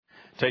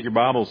Take your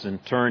Bibles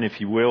and turn, if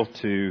you will,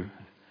 to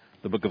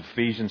the book of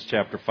Ephesians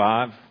chapter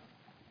 5.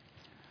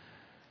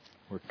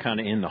 We're kind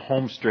of in the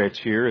home stretch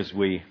here as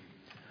we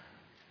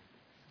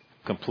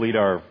complete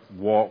our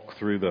walk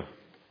through the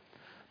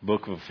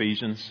book of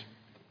Ephesians.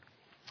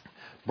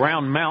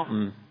 Brown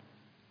Mountain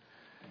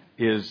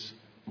is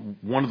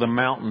one of the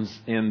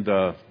mountains in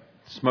the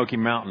Smoky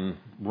Mountain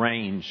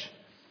Range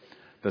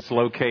that's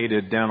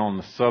located down on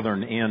the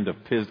southern end of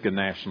Pisgah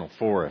National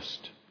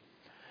Forest.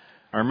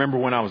 I remember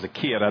when I was a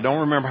kid, I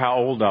don't remember how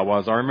old I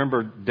was. I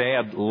remember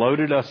Dad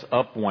loaded us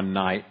up one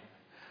night,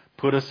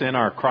 put us in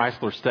our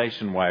Chrysler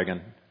station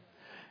wagon,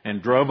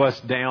 and drove us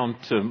down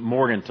to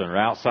Morganton, or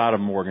outside of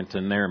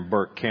Morganton there in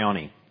Burke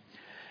County.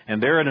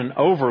 And there at an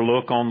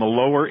overlook on the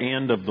lower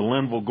end of the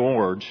Linville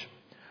Gorge,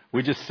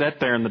 we just sat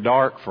there in the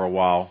dark for a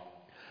while.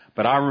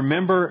 But I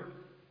remember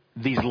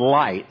these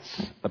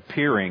lights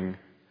appearing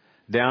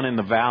down in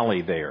the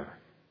valley there.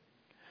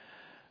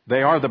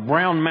 They are the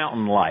Brown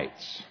Mountain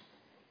lights.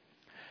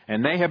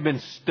 And they have been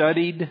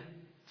studied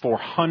for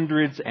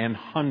hundreds and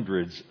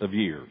hundreds of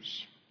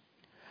years.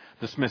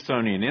 The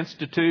Smithsonian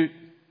Institute,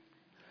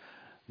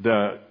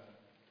 the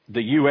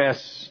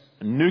U.S.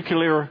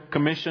 Nuclear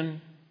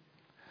Commission,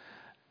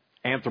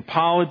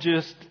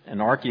 anthropologists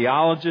and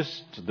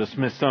archaeologists, the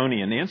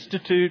Smithsonian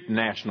Institute,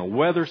 National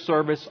Weather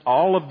Service,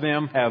 all of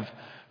them have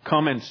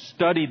come and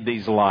studied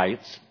these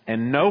lights,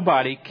 and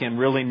nobody can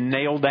really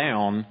nail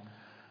down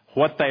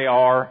what they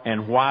are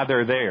and why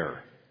they're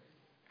there.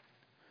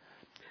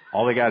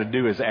 All they got to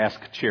do is ask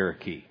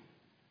Cherokee.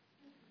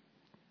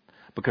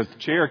 Because the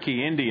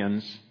Cherokee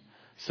Indians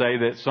say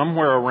that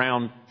somewhere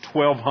around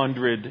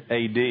 1200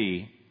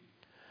 A.D.,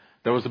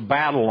 there was a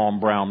battle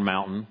on Brown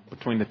Mountain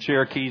between the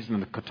Cherokees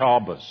and the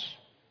Catawbas.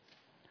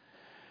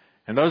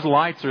 And those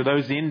lights are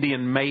those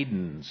Indian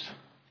maidens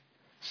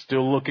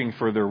still looking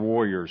for their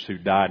warriors who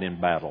died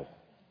in battle.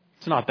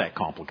 It's not that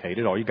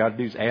complicated. All you got to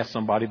do is ask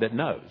somebody that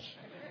knows.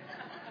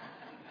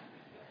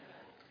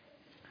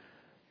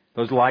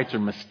 Those lights are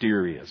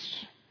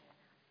mysterious,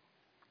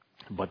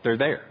 but they're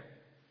there.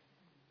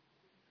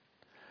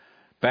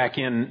 Back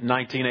in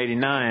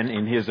 1989,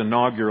 in his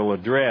inaugural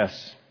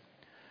address,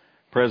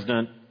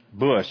 President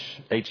Bush,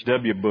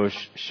 H.W. Bush,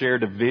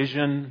 shared a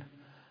vision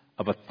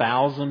of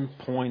 1,000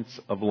 points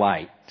of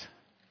light.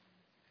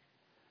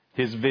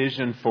 His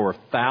vision for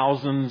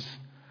thousands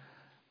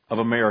of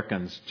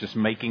Americans just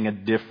making a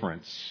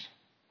difference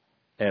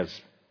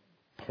as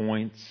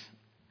points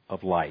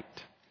of light.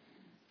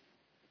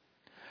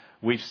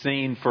 We've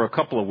seen for a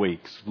couple of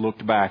weeks,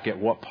 looked back at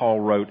what Paul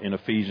wrote in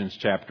Ephesians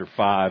chapter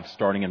 5,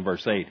 starting in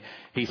verse 8.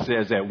 He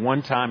says, at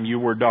one time you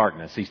were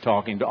darkness. He's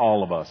talking to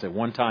all of us. At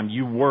one time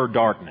you were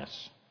darkness.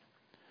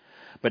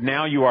 But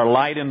now you are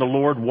light in the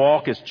Lord.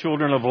 Walk as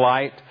children of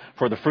light,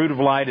 for the fruit of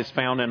light is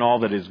found in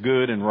all that is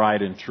good and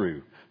right and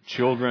true.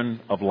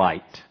 Children of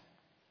light.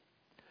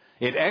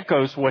 It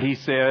echoes what he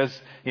says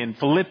in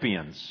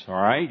Philippians. All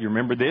right, you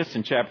remember this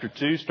in chapter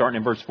 2, starting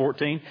in verse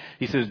 14.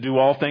 He says, do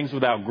all things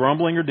without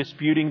grumbling or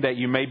disputing, that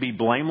you may be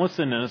blameless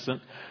and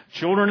innocent,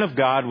 children of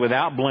God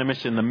without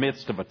blemish in the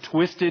midst of a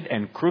twisted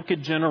and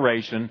crooked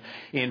generation,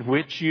 in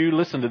which you,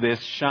 listen to this,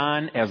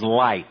 shine as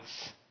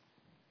lights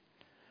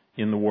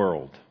in the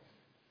world.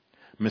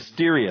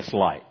 Mysterious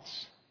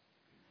lights.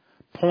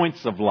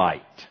 Points of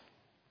light.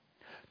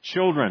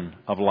 Children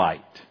of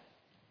light.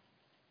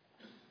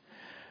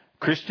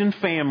 Christian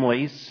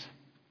families,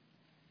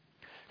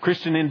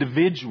 Christian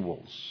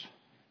individuals,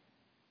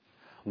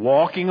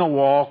 walking a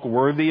walk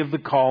worthy of the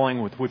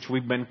calling with which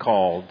we've been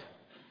called,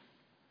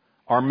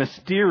 are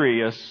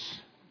mysterious,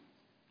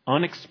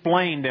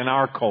 unexplained in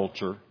our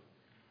culture,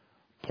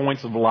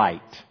 points of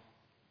light,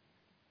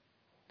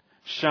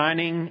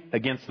 shining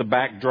against the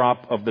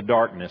backdrop of the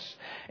darkness.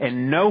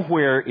 And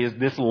nowhere is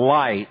this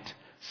light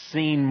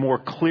seen more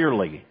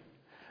clearly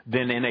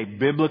than in a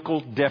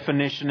biblical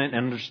definition and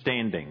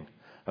understanding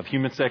of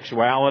human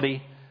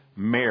sexuality,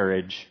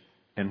 marriage,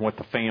 and what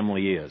the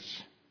family is.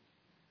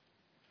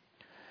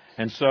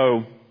 And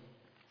so,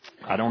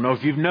 I don't know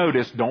if you've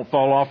noticed, don't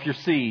fall off your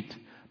seat,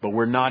 but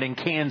we're not in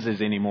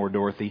Kansas anymore,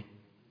 Dorothy.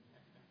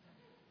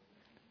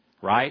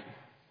 Right?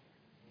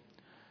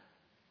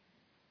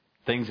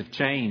 Things have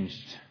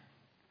changed.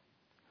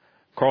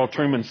 Carl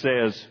Trueman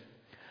says,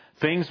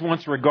 things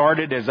once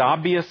regarded as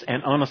obvious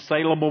and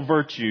unassailable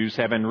virtues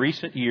have in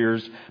recent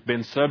years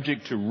been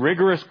subject to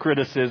rigorous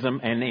criticism,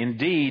 and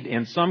indeed,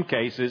 in some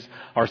cases,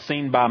 are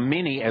seen by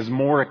many as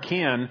more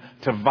akin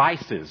to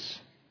vices.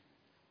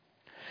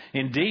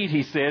 Indeed,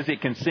 he says,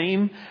 it can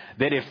seem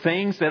that if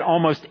things that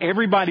almost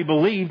everybody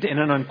believed in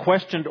an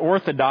unquestioned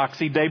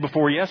orthodoxy day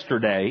before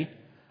yesterday,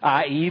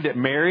 i.e. that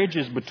marriage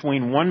is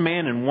between one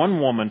man and one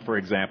woman, for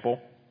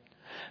example,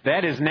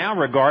 that is now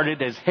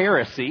regarded as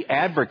heresy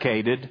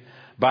advocated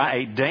by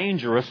a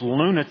dangerous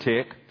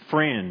lunatic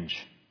fringe.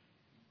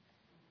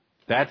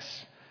 That's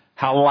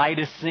how light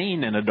is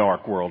seen in a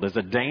dark world, as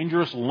a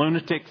dangerous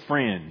lunatic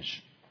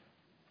fringe.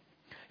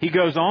 He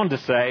goes on to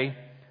say,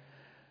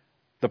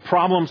 the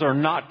problems are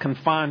not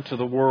confined to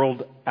the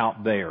world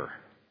out there.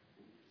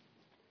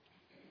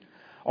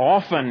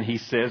 Often, he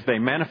says, they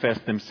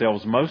manifest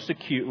themselves most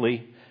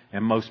acutely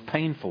and most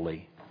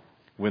painfully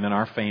within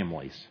our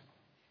families.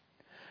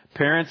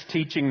 Parents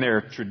teaching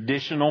their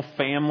traditional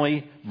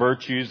family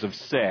virtues of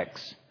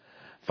sex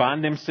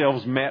find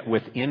themselves met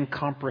with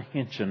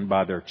incomprehension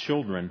by their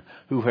children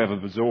who have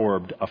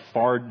absorbed a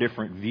far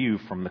different view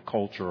from the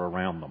culture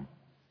around them.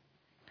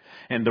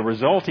 And the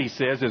result, he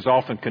says, is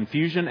often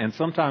confusion and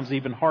sometimes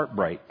even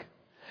heartbreak,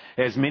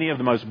 as many of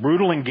the most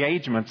brutal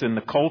engagements in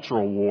the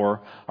cultural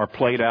war are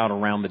played out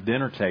around the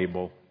dinner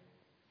table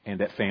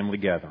and at family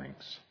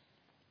gatherings.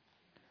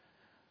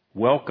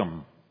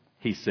 Welcome,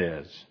 he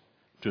says,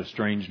 to a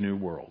strange new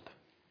world.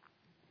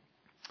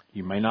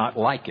 You may not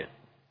like it,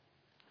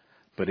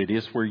 but it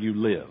is where you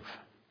live,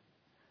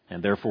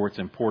 and therefore it's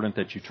important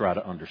that you try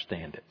to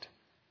understand it.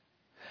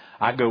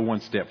 I go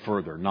one step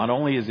further. Not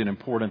only is it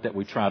important that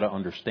we try to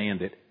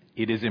understand it,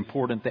 it is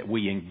important that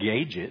we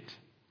engage it,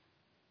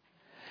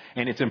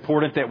 and it's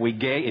important that we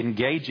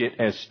engage it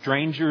as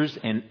strangers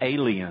and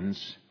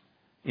aliens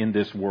in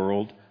this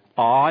world,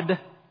 odd,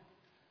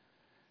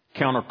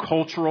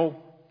 countercultural,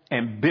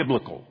 and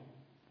biblical,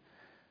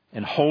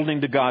 and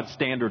holding to God's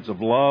standards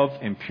of love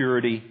and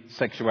purity,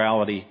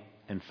 sexuality,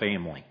 and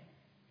family.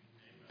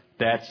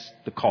 That's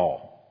the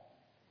call.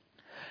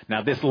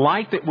 Now, this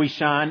light that we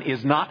shine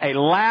is not a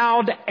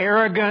loud,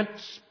 arrogant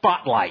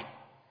spotlight.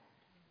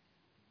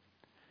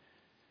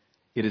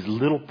 It is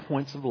little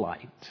points of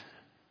light,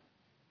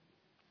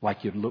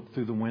 like you'd look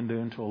through the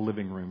window into a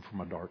living room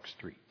from a dark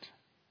street.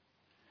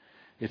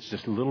 It's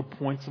just little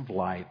points of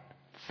light,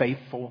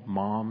 faithful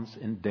moms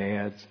and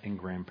dads and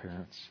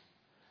grandparents,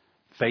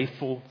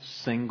 faithful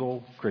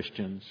single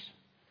Christians.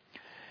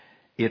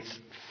 It's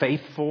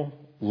faithful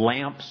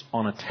lamps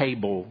on a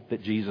table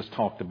that Jesus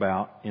talked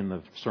about in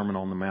the Sermon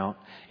on the Mount.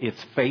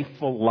 It's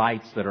faithful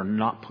lights that are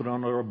not put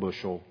under a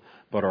bushel,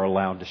 but are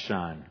allowed to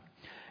shine.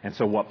 And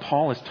so what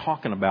Paul is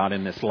talking about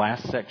in this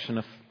last section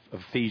of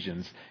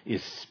Ephesians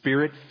is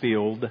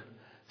Spirit-filled,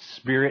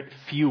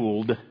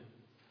 Spirit-fueled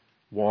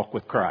walk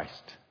with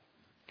Christ.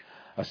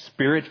 A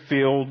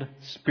Spirit-filled,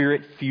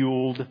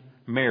 Spirit-fueled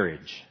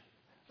marriage.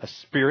 A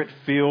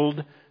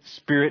Spirit-filled,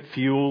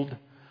 Spirit-fueled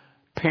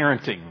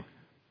parenting.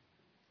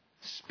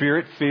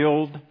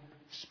 Spirit-filled,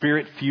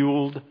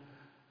 Spirit-fueled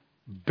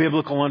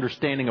biblical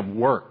understanding of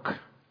work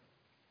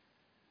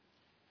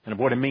and of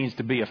what it means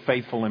to be a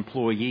faithful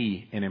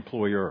employee and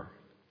employer.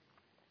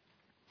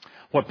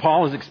 What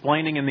Paul is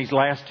explaining in these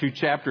last two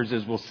chapters,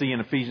 as we'll see in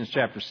Ephesians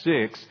chapter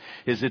 6,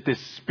 is that this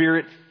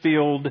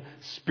Spirit-filled,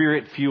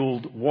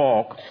 Spirit-fueled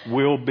walk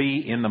will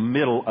be in the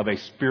middle of a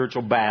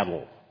spiritual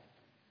battle.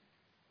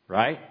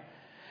 Right?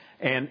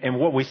 And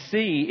what we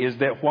see is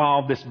that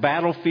while this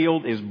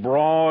battlefield is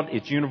broad,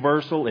 it's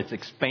universal, it's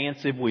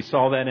expansive, we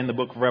saw that in the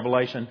book of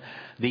Revelation,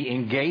 the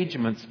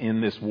engagements in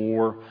this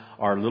war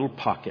are little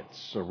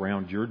pockets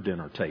around your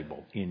dinner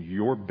table, in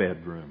your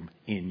bedroom,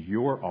 in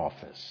your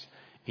office,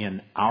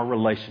 in our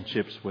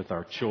relationships with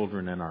our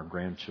children and our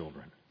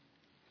grandchildren.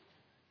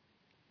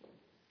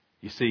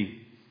 You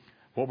see,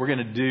 what we're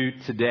going to do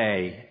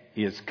today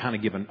is kind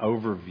of give an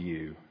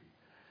overview.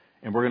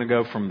 And we're going to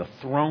go from the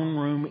throne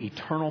room,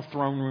 eternal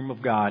throne room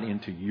of God,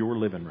 into your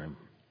living room,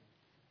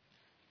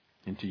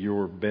 into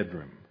your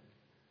bedroom,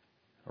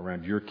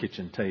 around your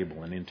kitchen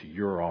table, and into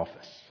your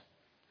office.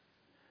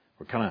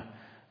 We're kind of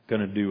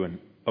going to do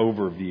an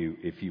overview,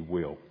 if you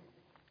will.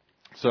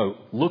 So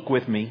look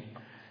with me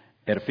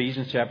at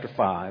Ephesians chapter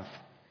 5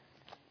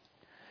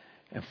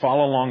 and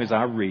follow along as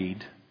I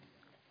read.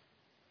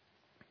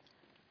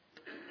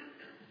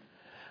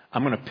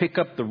 I'm going to pick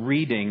up the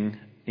reading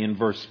in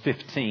verse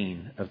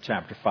 15 of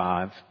chapter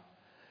 5.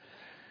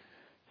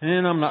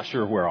 And I'm not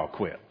sure where I'll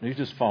quit. You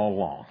just follow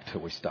along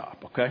till we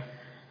stop, okay?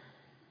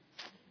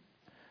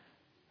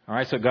 All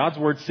right, so God's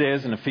Word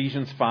says in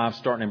Ephesians 5,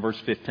 starting in verse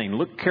 15,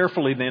 "Look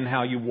carefully then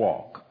how you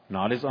walk,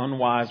 not as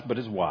unwise but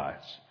as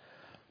wise,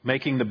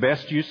 making the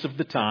best use of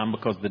the time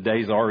because the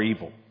days are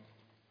evil.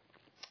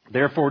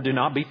 Therefore, do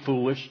not be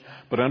foolish,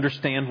 but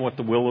understand what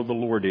the will of the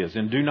Lord is.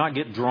 And do not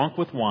get drunk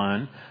with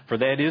wine, for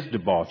that is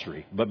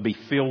debauchery, but be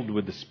filled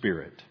with the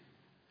Spirit.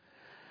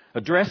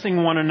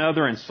 Addressing one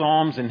another in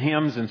psalms and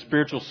hymns and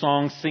spiritual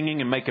songs,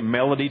 singing and making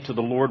melody to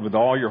the Lord with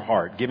all your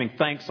heart, giving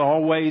thanks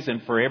always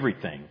and for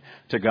everything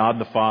to God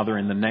the Father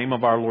in the name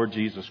of our Lord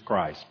Jesus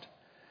Christ,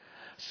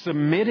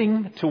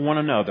 submitting to one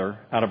another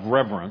out of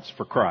reverence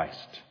for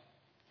Christ.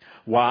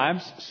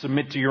 Wives,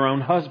 submit to your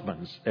own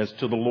husbands as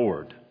to the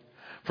Lord.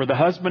 For the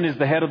husband is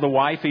the head of the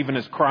wife, even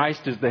as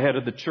Christ is the head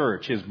of the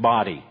church, his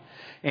body,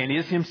 and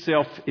is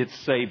himself its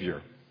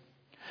Savior.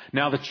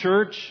 Now as the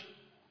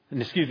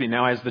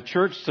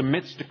church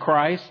submits to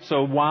Christ,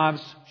 so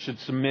wives should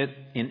submit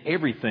in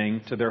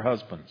everything to their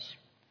husbands.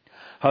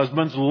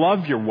 Husbands,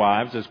 love your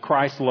wives as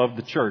Christ loved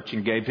the church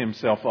and gave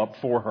himself up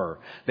for her,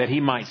 that he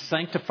might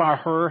sanctify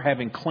her,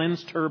 having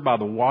cleansed her by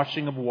the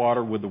washing of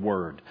water with the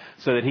word,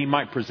 so that he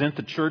might present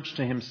the church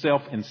to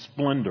himself in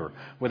splendor,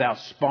 without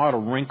spot or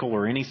wrinkle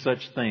or any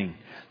such thing,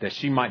 that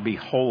she might be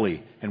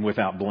holy and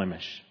without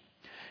blemish.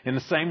 In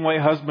the same way,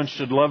 husbands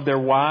should love their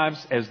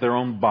wives as their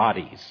own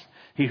bodies.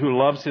 He who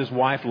loves his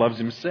wife loves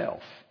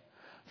himself.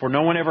 For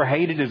no one ever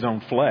hated his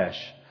own flesh,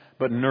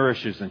 but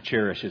nourishes and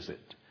cherishes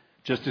it,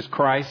 just as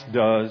Christ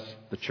does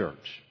the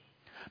church,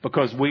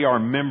 because we are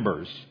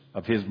members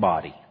of his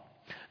body.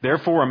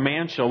 Therefore a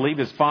man shall leave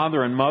his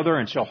father and mother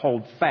and shall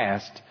hold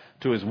fast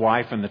to his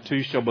wife, and the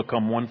two shall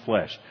become one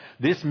flesh.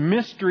 This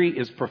mystery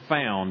is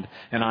profound,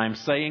 and I am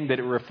saying that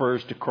it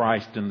refers to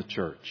Christ and the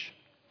church.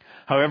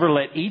 However,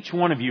 let each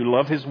one of you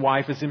love his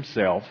wife as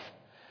himself,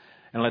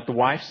 and let the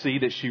wife see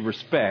that she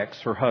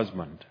respects her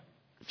husband.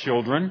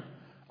 Children,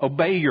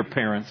 obey your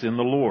parents in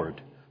the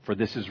Lord, for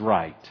this is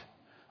right.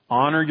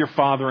 Honor your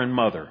father and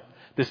mother.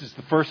 This is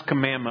the first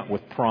commandment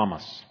with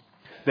promise,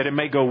 that it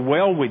may go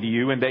well with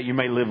you and that you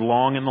may live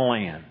long in the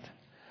land.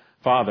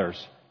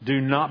 Fathers, do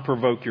not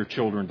provoke your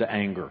children to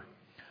anger,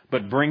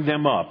 but bring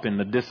them up in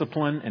the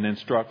discipline and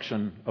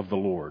instruction of the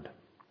Lord.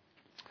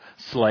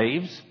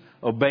 Slaves,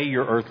 obey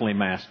your earthly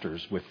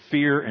masters with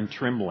fear and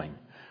trembling,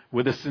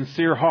 with a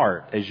sincere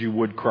heart as you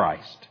would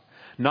Christ,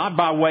 not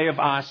by way of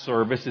eye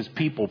service as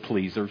people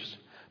pleasers,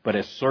 but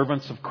as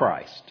servants of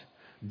Christ,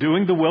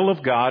 doing the will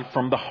of God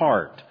from the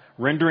heart,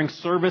 rendering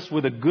service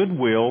with a good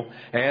will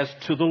as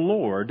to the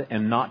Lord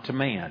and not to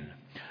man,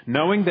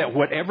 knowing that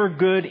whatever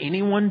good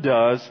anyone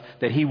does,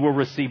 that he will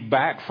receive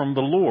back from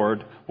the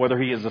Lord, whether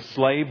he is a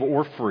slave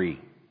or free.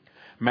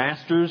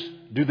 Masters,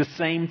 do the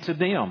same to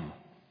them,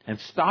 and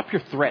stop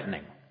your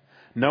threatening,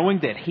 knowing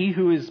that he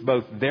who is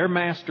both their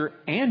master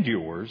and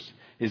yours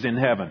is in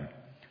heaven,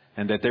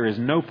 and that there is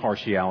no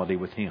partiality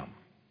with him.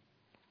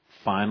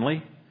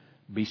 Finally,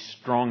 be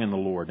strong in the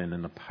Lord and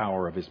in the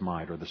power of his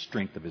might, or the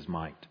strength of his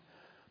might.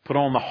 Put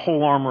on the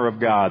whole armor of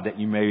God, that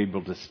you may be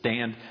able to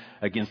stand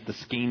against the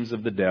schemes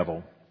of the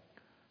devil.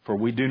 For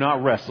we do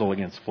not wrestle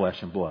against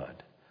flesh and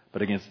blood,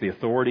 but against the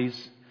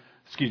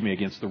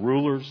against the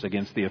rulers,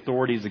 against the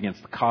authorities,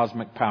 against the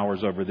cosmic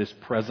powers over this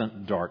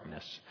present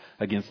darkness,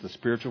 against the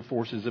spiritual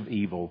forces of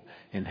evil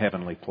in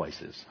heavenly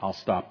places. I'll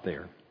stop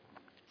there.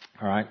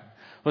 All right.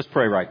 Let's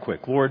pray right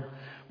quick. Lord,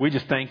 we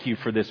just thank you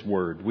for this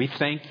word. We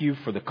thank you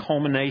for the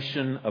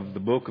culmination of the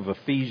book of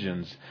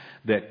Ephesians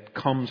that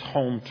comes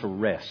home to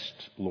rest,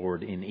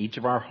 Lord, in each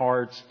of our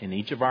hearts, in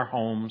each of our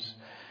homes.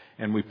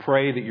 And we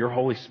pray that your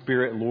Holy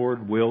Spirit,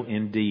 Lord, will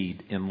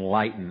indeed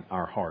enlighten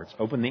our hearts.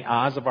 Open the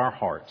eyes of our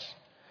hearts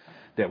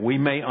that we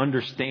may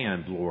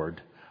understand,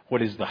 Lord,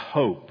 what is the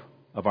hope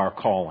of our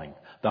calling,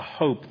 the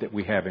hope that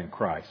we have in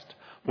Christ.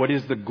 What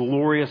is the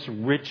glorious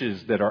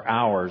riches that are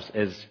ours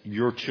as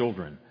your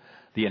children,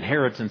 the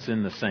inheritance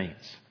in the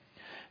saints.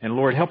 And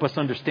Lord, help us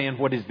understand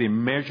what is the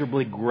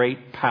immeasurably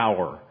great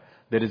power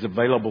that is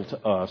available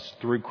to us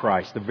through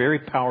Christ, the very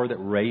power that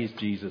raised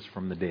Jesus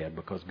from the dead,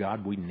 because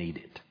God, we need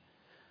it.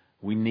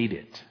 We need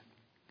it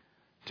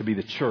to be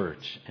the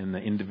church and the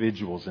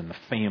individuals and the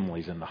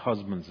families and the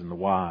husbands and the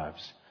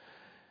wives,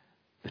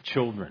 the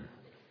children,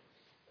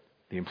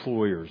 the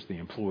employers, the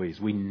employees.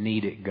 We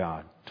need it,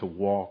 God, to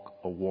walk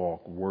a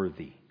walk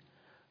worthy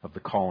of the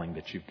calling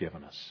that you've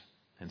given us.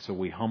 And so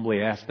we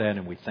humbly ask that,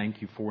 and we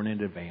thank you for it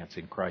in advance.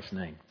 In Christ's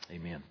name,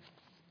 amen.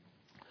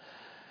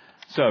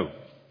 So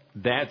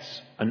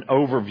that's an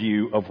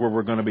overview of where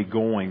we're going to be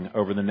going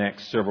over the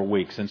next several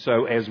weeks. And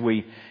so as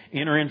we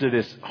enter into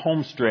this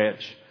home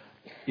stretch,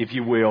 if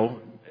you will,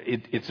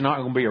 it's not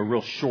going to be a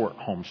real short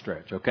home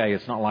stretch, okay?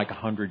 It's not like a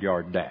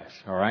 100-yard dash,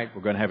 all right?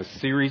 We're going to have a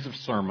series of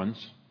sermons,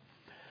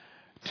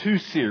 2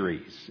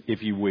 series,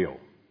 if you will,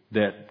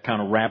 that kind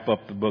of wrap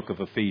up the book of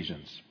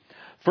Ephesians.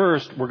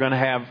 First, we're going to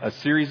have a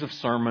series of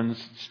sermons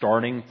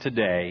starting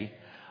today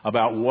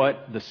about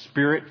what the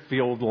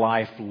Spirit-filled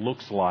life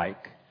looks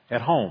like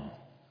at home.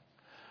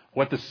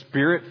 What the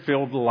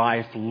Spirit-filled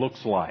life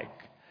looks like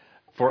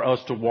for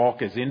us to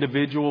walk as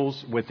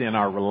individuals within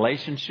our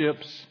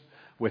relationships,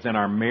 within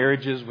our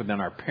marriages, within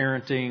our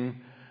parenting,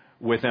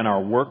 within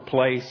our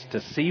workplace,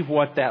 to see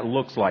what that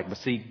looks like. But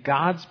see,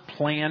 God's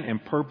plan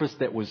and purpose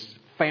that was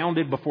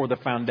founded before the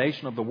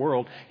foundation of the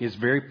world is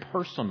very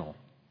personal.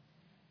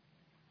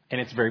 And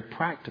it's very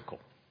practical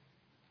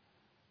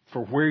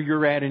for where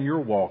you're at in your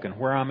walk and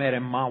where I'm at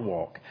in my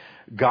walk.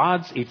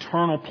 God's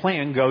eternal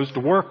plan goes to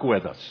work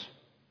with us,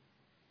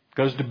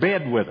 goes to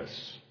bed with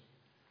us,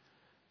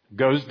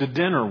 goes to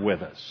dinner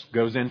with us,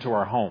 goes into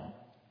our home.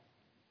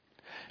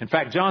 In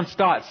fact, John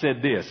Stott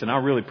said this, and I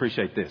really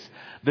appreciate this.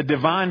 The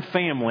divine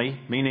family,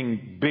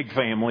 meaning big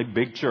family,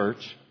 big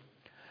church,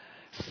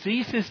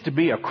 ceases to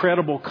be a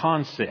credible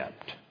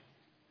concept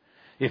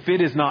if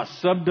it is not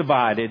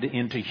subdivided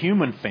into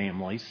human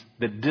families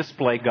that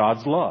display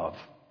God's love.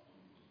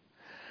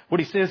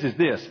 What he says is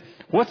this: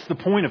 what's the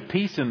point of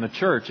peace in the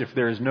church if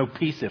there is no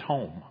peace at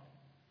home?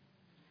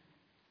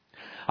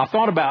 I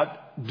thought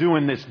about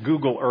doing this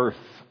Google Earth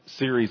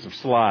series of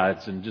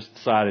slides and just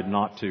decided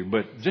not to.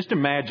 But just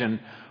imagine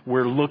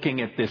we're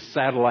looking at this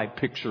satellite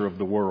picture of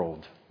the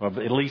world, of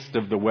at least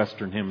of the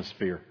Western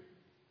Hemisphere.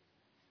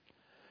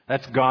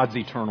 That's God's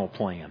eternal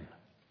plan.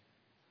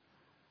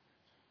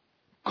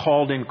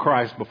 Called in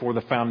Christ before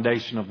the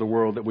foundation of the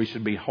world that we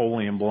should be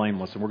holy and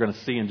blameless. And we're going to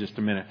see in just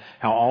a minute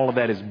how all of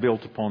that is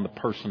built upon the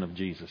person of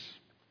Jesus.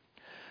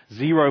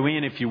 Zero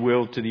in, if you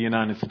will, to the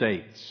United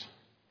States.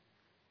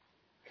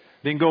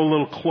 Then go a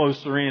little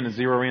closer in and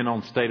zero in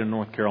on the state of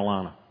North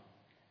Carolina.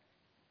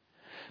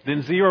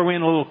 Then zero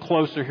in a little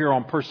closer here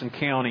on Person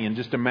County and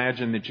just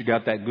imagine that you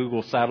got that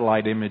Google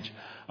satellite image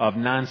of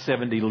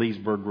 970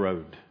 Leesburg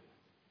Road.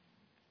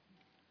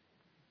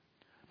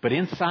 But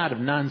inside of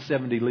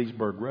 970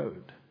 Leesburg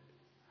Road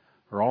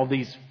are all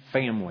these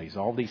families,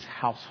 all these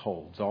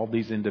households, all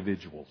these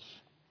individuals.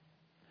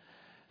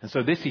 And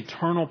so this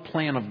eternal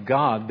plan of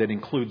God that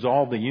includes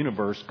all the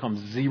universe comes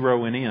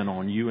zeroing in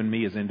on you and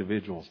me as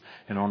individuals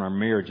and on our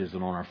marriages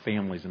and on our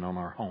families and on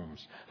our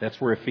homes.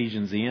 That's where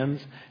Ephesians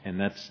ends, and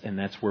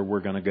that's where we're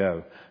going to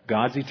go.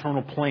 God's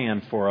eternal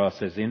plan for us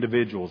as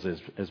individuals,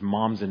 as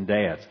moms and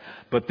dads.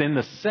 But then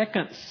the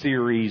second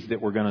series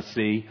that we're going to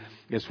see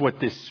is what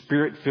this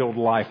Spirit-filled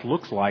life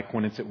looks like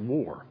when it's at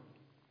war.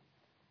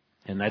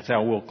 And that's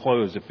how we'll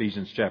close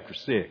Ephesians chapter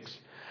 6.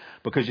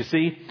 Because you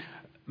see,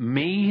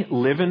 me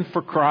living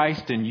for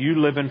Christ and you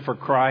living for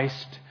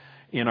Christ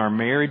in our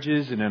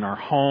marriages and in our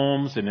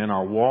homes and in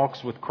our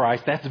walks with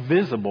Christ, that's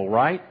visible,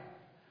 right?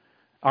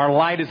 Our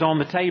light is on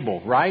the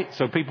table, right?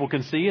 So people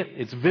can see it.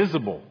 It's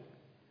visible.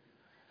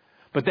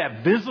 But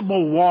that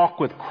visible walk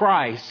with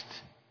Christ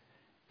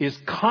is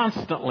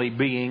constantly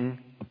being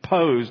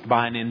opposed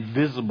by an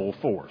invisible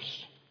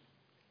force.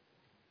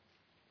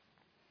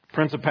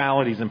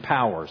 Principalities and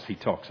powers, he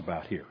talks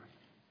about here.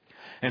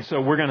 And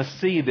so we're going to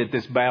see that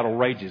this battle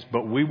rages.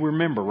 But we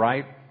remember,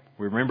 right?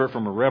 We remember it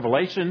from a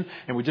revelation,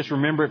 and we just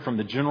remember it from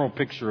the general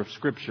picture of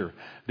Scripture,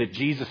 that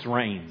Jesus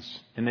reigns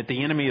and that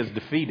the enemy is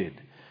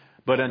defeated.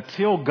 But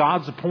until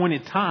God's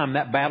appointed time,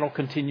 that battle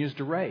continues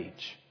to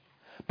rage.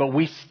 But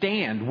we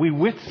stand, we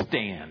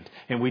withstand,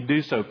 and we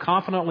do so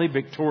confidently,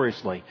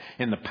 victoriously,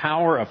 in the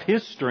power of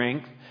His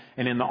strength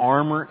and in the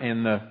armor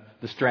and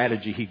the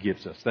strategy He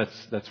gives us.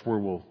 That's where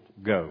we'll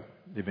go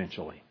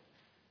eventually.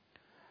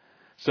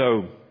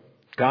 So,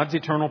 God's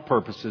eternal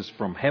purposes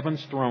from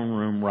heaven's throne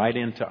room right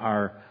into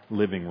our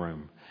living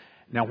room.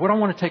 Now, what I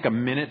want to take a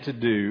minute to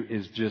do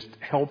is just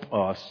help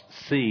us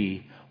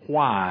see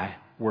why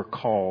we're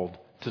called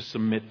to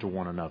submit to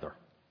one another.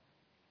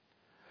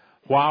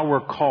 Why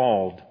we're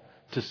called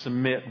to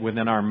submit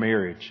within our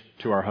marriage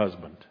to our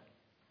husband.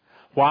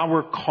 Why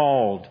we're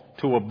called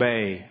to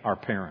obey our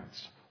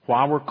parents.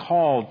 Why we're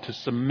called to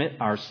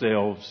submit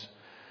ourselves.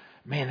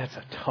 Man, that's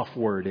a tough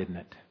word, isn't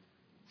it?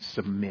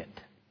 Submit.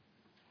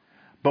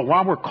 But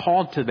why we're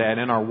called to that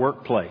in our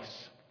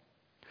workplace.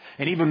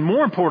 And even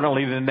more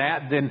importantly than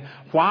that, then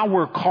why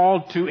we're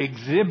called to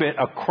exhibit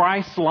a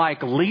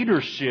Christ-like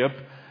leadership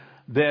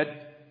that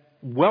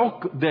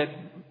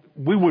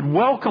we would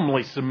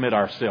welcomely submit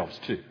ourselves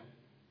to.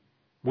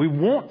 We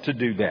want to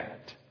do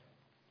that.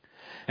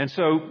 And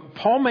so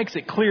Paul makes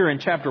it clear in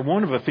chapter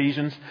 1 of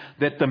Ephesians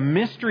that the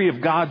mystery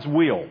of God's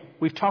will,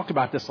 we've talked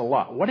about this a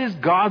lot. What is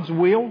God's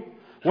will?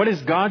 What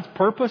is God's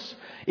purpose?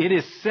 It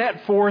is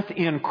set forth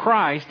in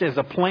Christ as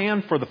a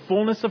plan for the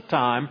fullness of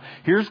time.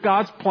 Here's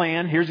God's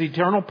plan. Here's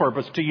eternal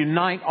purpose to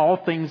unite all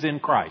things in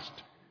Christ.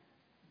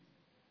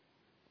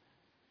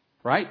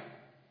 Right?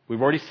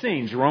 We've already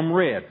seen, Jerome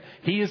read.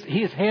 He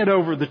is head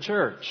over the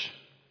church.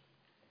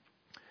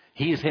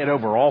 He is head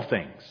over all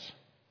things.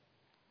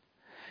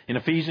 In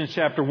Ephesians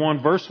chapter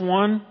 1, verse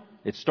 1,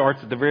 it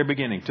starts at the very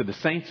beginning. To the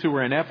saints who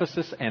are in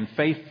Ephesus and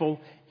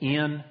faithful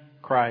in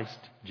Christ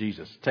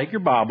Jesus. Take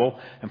your Bible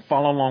and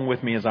follow along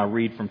with me as I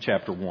read from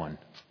chapter 1.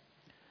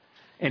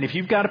 And if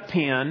you've got a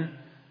pen,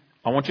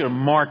 I want you to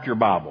mark your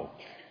Bible.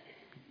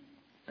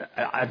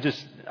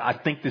 I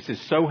think this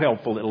is so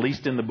helpful, at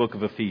least in the book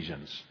of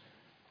Ephesians.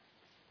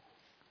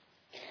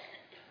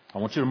 I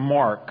want you to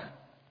mark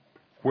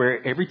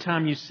where every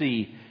time you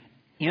see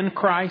in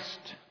Christ,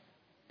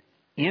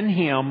 in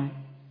Him,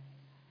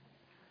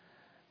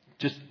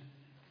 just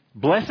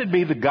blessed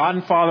be the God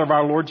and Father of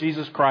our Lord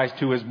Jesus Christ,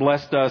 who has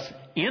blessed us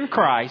in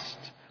Christ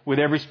with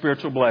every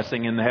spiritual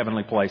blessing in the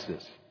heavenly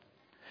places.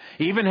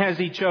 Even as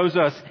He chose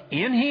us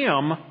in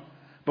Him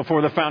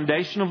before the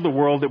foundation of the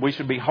world, that we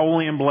should be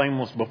holy and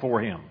blameless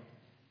before Him.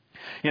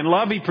 In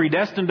love He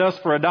predestined us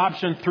for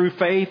adoption through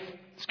faith.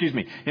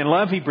 In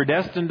love He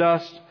predestined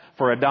us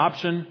for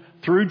adoption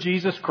through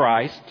Jesus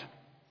Christ,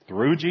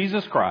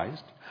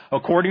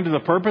 according to the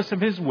purpose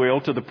of His will,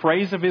 to the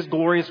praise of His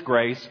glorious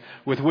grace,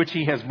 with which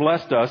He has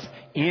blessed us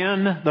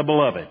in the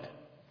Beloved.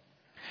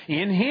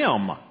 In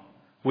Him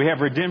we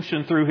have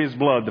redemption through His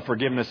blood, the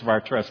forgiveness of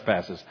our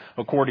trespasses,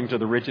 according to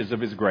the riches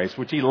of His grace,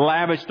 which He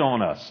lavished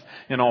on us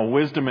in all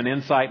wisdom and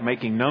insight,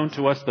 making known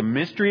to us the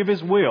mystery of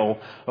His will,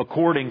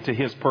 according to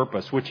His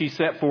purpose, which He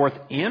set forth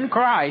in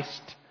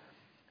Christ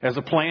as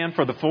a plan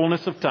for the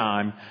fullness of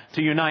time,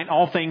 to unite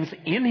all things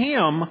in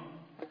Him,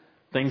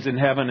 things in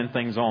heaven and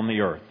things on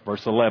the earth.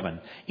 Verse 11.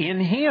 In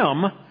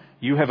Him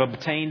you have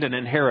obtained an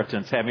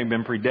inheritance, having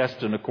been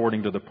predestined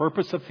according to the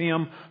purpose of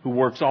Him who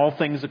works all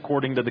things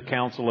according to the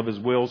counsel of His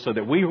will, so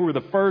that we who were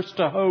the first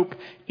to hope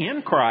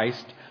in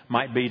Christ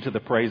might be to the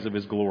praise of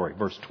His glory.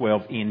 Verse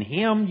 12. In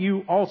Him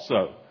you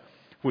also,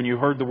 when you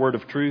heard the word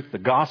of truth, the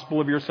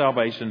gospel of your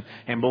salvation,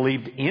 and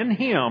believed in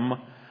Him,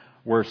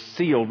 we're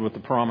sealed with the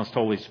promised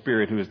Holy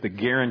Spirit, who is the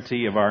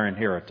guarantee of our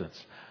inheritance,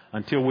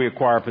 until we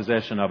acquire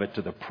possession of it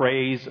to the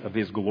praise of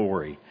His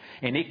glory.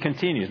 And it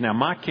continues. Now,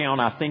 my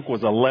count, I think,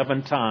 was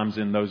 11 times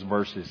in those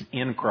verses.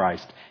 In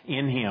Christ,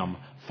 in Him,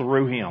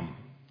 through Him.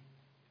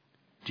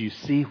 Do you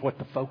see what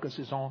the focus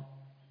is on?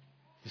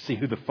 You see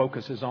who the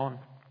focus is on?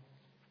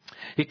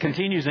 It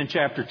continues in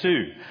chapter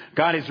 2.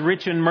 God is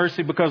rich in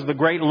mercy because of the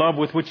great love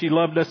with which He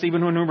loved us,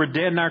 even when we were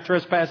dead in our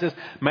trespasses,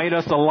 made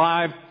us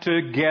alive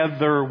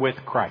together with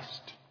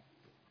Christ.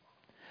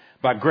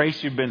 By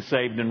grace you've been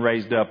saved and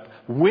raised up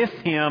with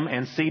Him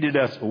and seated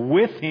us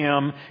with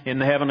Him in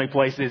the heavenly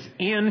places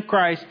in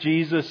Christ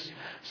Jesus,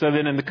 so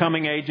that in the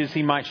coming ages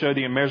He might show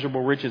the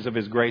immeasurable riches of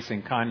His grace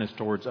and kindness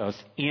towards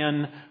us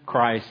in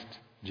Christ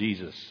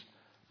Jesus.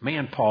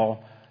 Man,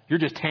 Paul, you're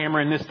just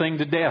hammering this thing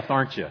to death,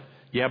 aren't you?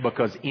 Yeah,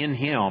 because in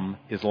Him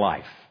is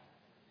life.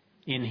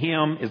 In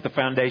Him is the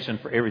foundation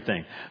for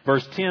everything.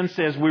 Verse 10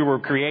 says we were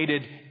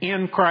created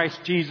in Christ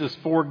Jesus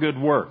for good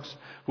works,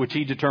 which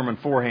He determined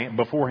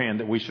beforehand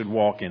that we should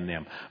walk in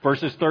them.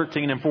 Verses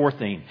 13 and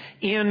 14.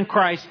 In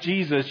Christ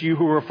Jesus, you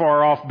who are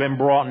far off been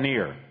brought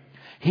near.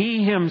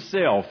 He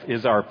Himself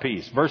is our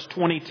peace. Verse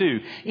 22.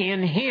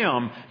 In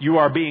Him you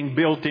are being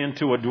built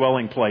into a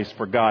dwelling place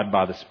for God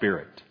by the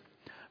Spirit.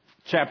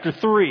 Chapter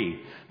 3.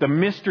 The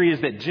mystery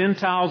is that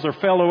Gentiles are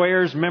fellow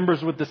heirs,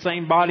 members with the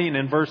same body. And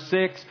in verse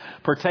 6,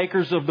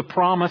 partakers of the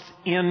promise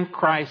in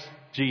Christ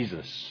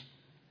Jesus.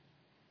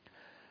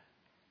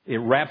 It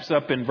wraps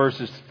up in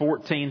verses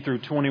 14 through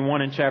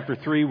 21 in chapter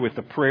 3 with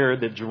the prayer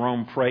that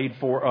Jerome prayed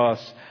for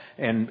us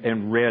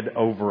and read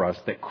over us,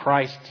 that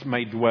Christ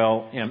may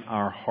dwell in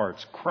our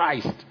hearts.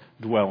 Christ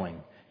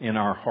dwelling in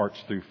our hearts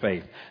through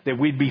faith. That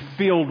we'd be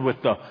filled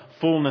with the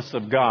fullness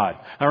of God.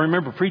 I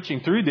remember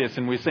preaching through this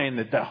and we're saying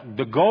that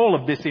the goal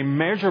of this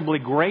immeasurably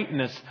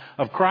greatness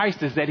of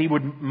Christ is that He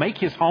would make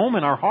His home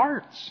in our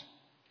hearts.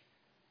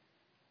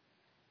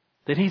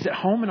 That He's at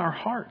home in our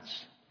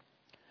hearts.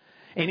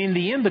 And in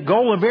the end, the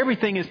goal of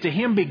everything is to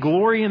Him be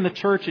glory in the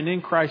church and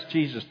in Christ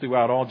Jesus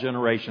throughout all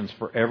generations,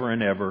 forever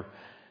and ever.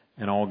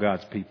 And all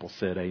God's people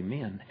said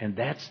amen. And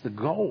that's the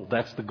goal.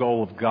 That's the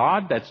goal of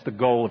God. That's the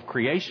goal of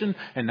creation.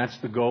 And that's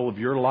the goal of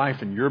your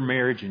life and your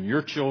marriage and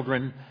your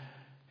children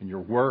and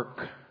your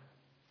work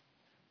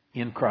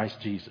in Christ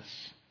Jesus.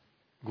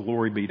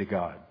 Glory be to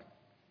God.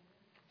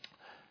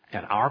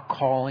 And our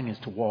calling is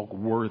to walk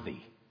worthy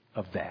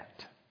of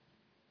that.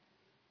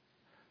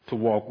 To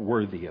walk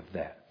worthy of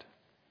that.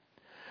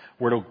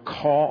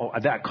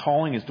 That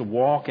calling is to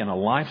walk in a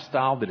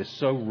lifestyle that is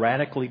so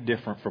radically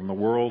different from the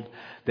world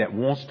that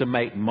wants to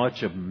make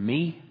much of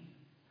me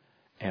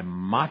and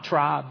my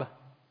tribe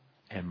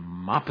and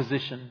my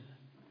position.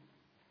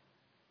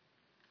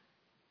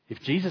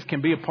 If Jesus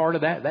can be a part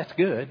of that, that's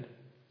good.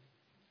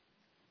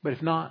 But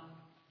if not,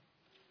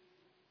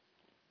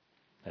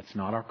 that's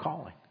not our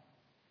calling.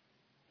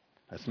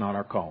 That's not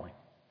our calling.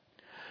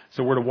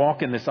 So we're to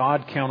walk in this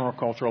odd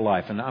countercultural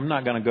life. And I'm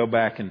not going to go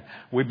back and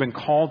we've been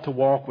called to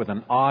walk with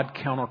an odd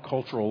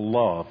countercultural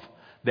love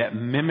that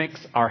mimics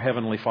our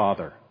Heavenly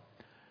Father.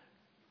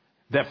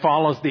 That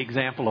follows the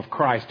example of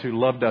Christ who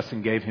loved us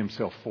and gave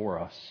Himself for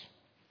us.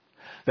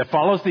 That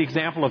follows the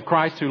example of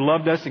Christ who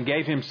loved us and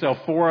gave Himself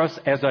for us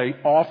as an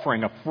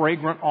offering, a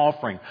fragrant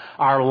offering.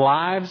 Our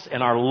lives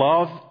and our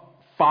love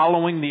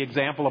following the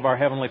example of our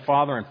Heavenly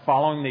Father and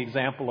following the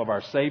example of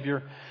our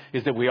Savior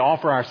is that we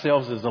offer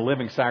ourselves as a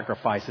living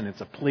sacrifice, and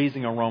it's a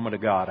pleasing aroma to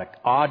God, an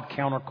odd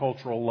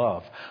countercultural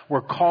love.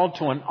 We're called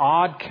to an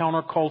odd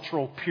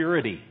countercultural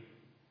purity.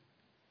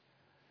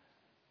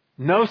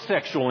 No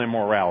sexual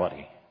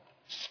immorality.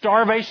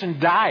 Starvation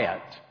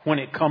diet when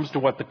it comes to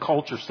what the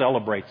culture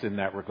celebrates in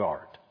that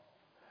regard.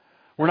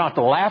 We're not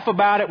to laugh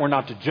about it. We're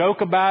not to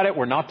joke about it.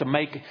 We're not to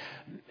make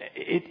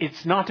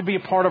it's not to be a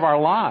part of our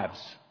lives.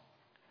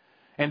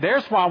 And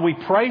there's why we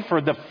pray for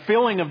the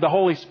filling of the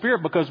Holy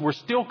Spirit, because we're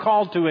still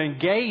called to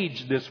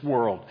engage this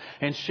world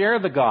and share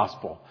the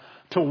gospel.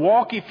 To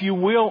walk, if you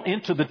will,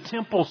 into the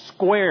temple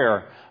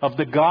square of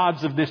the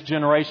gods of this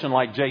generation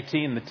like JT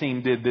and the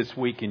team did this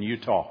week in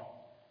Utah.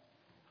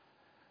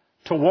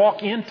 To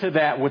walk into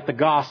that with the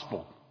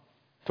gospel.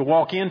 To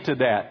walk into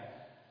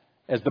that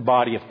as the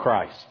body of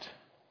Christ.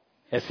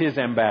 As His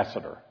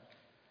ambassador.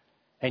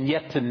 And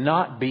yet to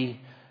not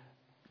be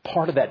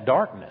part of that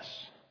darkness.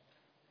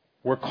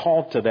 We're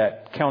called to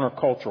that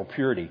countercultural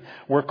purity.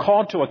 We're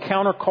called to a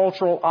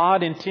countercultural odd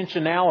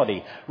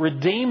intentionality.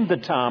 Redeem the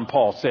time,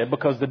 Paul said,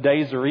 because the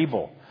days are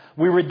evil.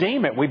 We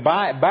redeem it. We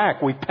buy it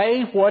back. We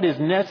pay what is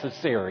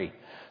necessary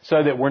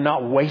so that we're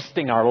not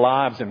wasting our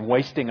lives and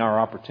wasting our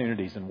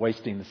opportunities and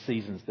wasting the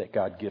seasons that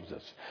God gives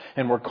us.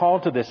 And we're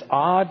called to this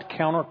odd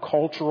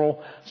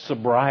countercultural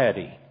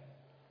sobriety.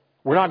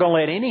 We're not going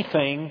to let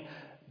anything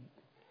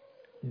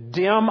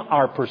dim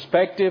our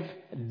perspective,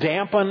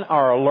 dampen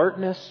our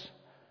alertness.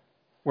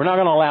 We're not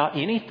going to allow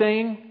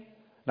anything,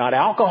 not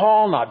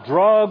alcohol, not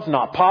drugs,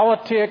 not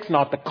politics,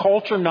 not the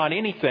culture, not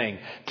anything,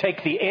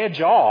 take the edge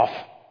off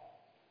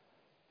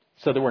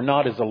so that we're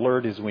not as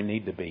alert as we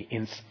need to be.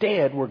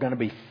 Instead, we're going to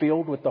be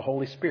filled with the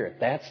Holy Spirit.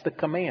 That's the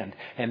command.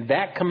 And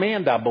that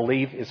command, I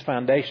believe, is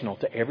foundational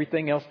to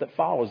everything else that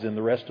follows in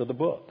the rest of the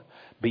book.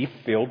 Be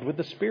filled with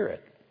the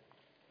Spirit.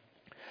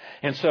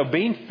 And so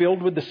being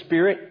filled with the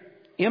Spirit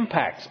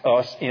impacts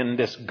us in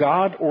this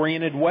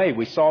God-oriented way.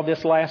 We saw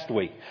this last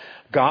week.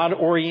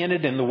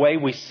 God-oriented in the way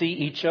we see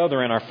each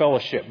other in our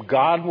fellowship.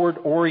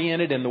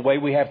 Godward-oriented in the way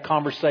we have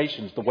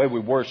conversations, the way we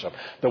worship,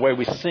 the way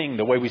we sing,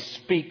 the way we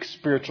speak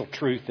spiritual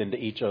truth into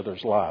each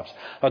other's lives.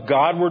 A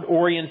Godward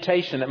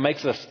orientation that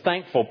makes us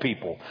thankful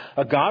people.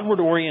 A Godward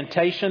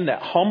orientation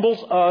that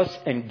humbles us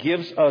and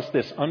gives us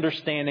this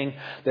understanding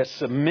that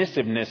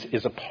submissiveness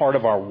is a part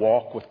of our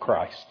walk with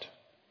Christ.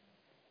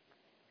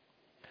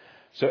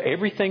 So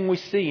everything we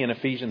see in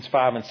Ephesians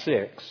 5 and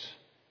 6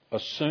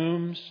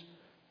 assumes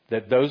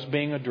that those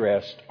being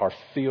addressed are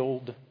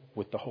filled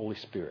with the Holy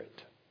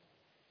Spirit.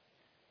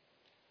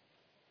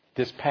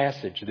 This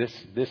passage,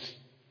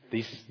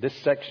 this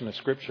section of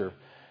Scripture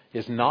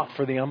is not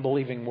for the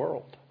unbelieving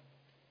world.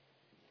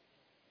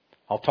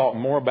 I'll talk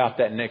more about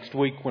that next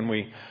week when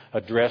we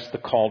address the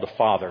call to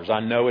fathers. I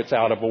know it's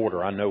out of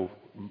order. I know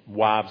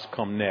wives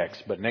come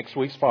next. But next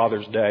week's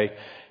Father's Day,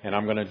 and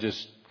I'm going to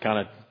just kind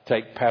of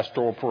take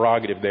pastoral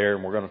prerogative there,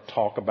 and we're going to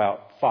talk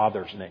about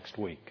fathers next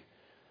week.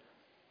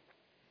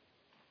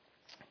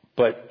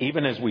 But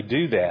even as we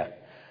do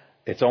that,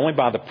 it's only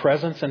by the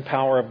presence and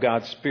power of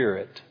God's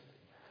Spirit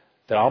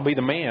that I'll be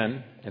the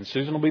man and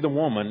Susan will be the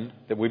woman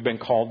that we've been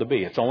called to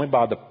be. It's only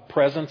by the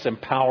presence and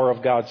power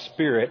of God's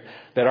Spirit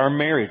that our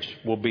marriage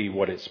will be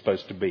what it's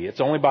supposed to be. It's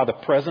only by the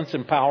presence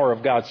and power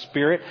of God's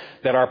Spirit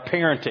that our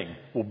parenting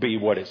will be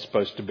what it's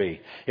supposed to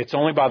be. It's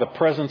only by the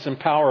presence and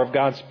power of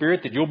God's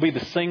Spirit that you'll be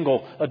the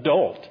single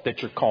adult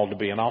that you're called to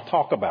be. And I'll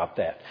talk about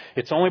that.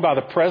 It's only by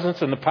the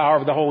presence and the power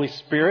of the Holy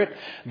Spirit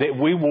that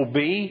we will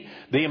be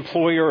the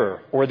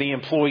employer or the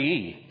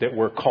employee that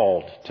we're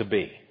called to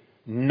be.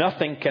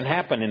 Nothing can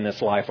happen in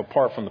this life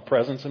apart from the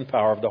presence and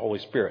power of the Holy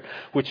Spirit.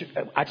 Which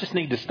I just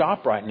need to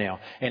stop right now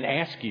and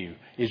ask you,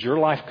 is your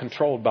life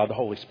controlled by the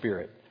Holy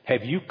Spirit?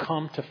 Have you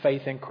come to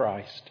faith in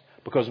Christ?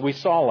 Because we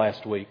saw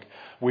last week,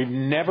 we've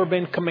never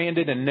been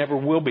commanded and never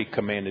will be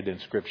commanded in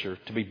Scripture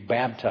to be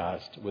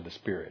baptized with the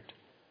Spirit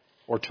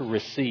or to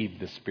receive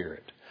the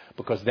Spirit.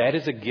 Because that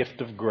is a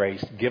gift of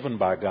grace given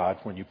by God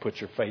when you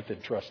put your faith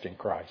and trust in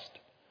Christ.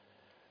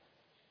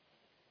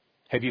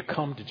 Have you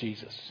come to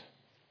Jesus?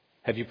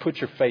 Have you put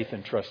your faith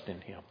and trust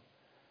in Him?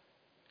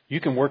 You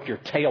can work your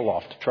tail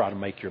off to try to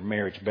make your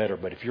marriage better,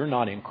 but if you're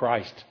not in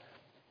Christ,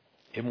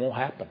 it won't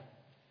happen.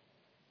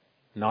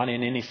 Not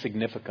in any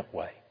significant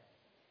way.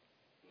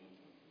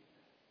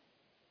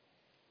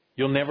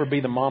 You'll never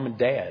be the mom and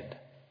dad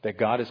that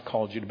God has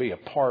called you to be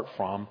apart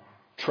from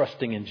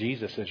trusting in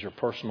Jesus as your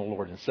personal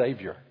Lord and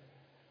Savior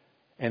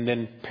and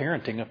then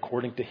parenting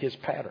according to His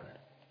pattern.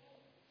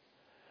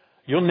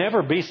 You'll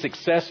never be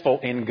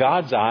successful in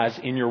God's eyes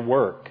in your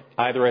work,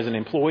 either as an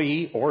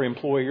employee or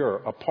employer,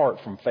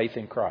 apart from faith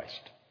in Christ.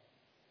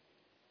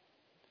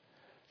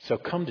 So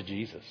come to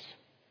Jesus.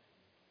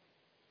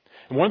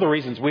 And one of the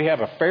reasons we have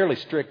a fairly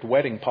strict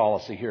wedding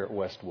policy here at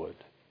Westwood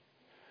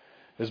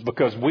is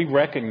because we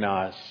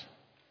recognize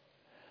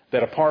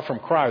that apart from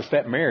Christ,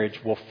 that marriage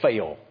will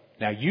fail.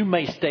 Now, you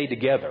may stay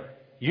together.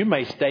 You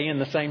may stay in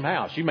the same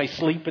house. You may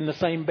sleep in the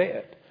same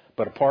bed.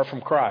 But apart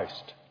from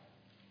Christ,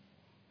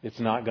 it's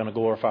not going to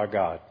glorify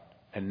God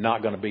and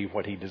not going to be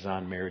what He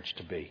designed marriage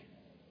to be.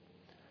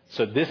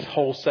 So this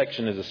whole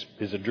section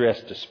is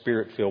addressed to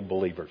Spirit-filled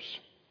believers.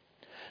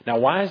 Now,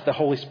 why is the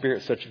Holy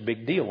Spirit such a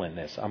big deal in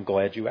this? I'm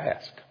glad you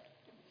asked.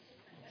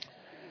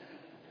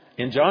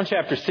 In John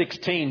chapter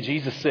 16,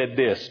 Jesus said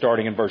this,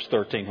 starting in verse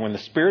 13, "When the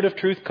Spirit of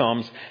truth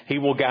comes, He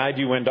will guide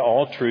you into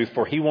all truth,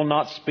 for He will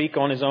not speak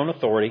on His own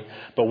authority,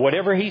 but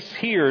whatever He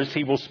hears,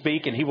 He will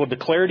speak, and He will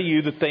declare to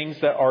you the things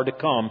that are to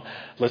come."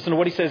 Listen to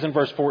what He says in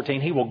verse 14,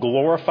 "He will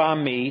glorify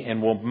Me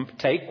and will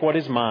take what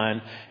is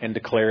mine and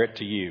declare it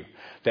to you."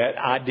 That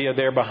idea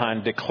there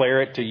behind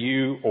declare it to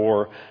you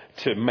or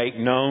to make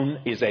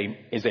known is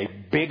a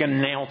big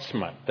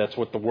announcement. That's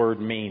what the word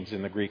means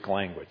in the Greek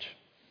language.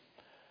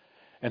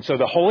 And so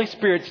the Holy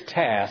Spirit's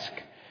task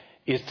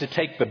is to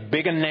take the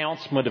big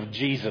announcement of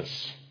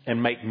Jesus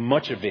and make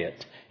much of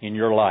it in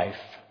your life.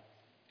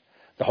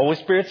 The Holy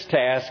Spirit's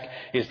task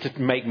is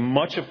to make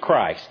much of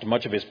Christ,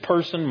 much of His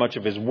person, much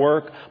of His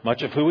work,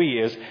 much of who He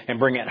is, and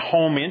bring it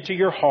home into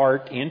your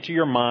heart, into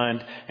your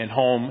mind, and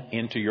home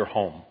into your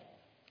home.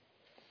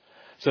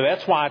 So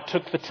that's why I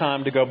took the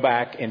time to go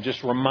back and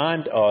just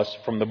remind us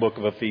from the book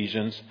of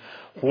Ephesians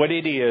what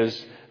it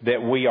is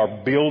that we are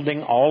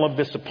building all of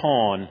this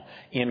upon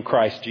in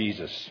Christ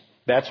Jesus.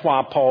 That's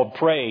why Paul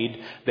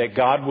prayed that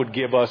God would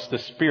give us the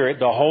Spirit,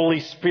 the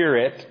Holy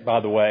Spirit, by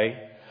the way,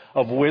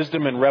 of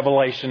wisdom and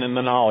revelation in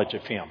the knowledge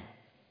of Him.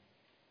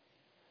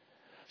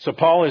 So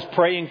Paul is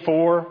praying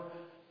for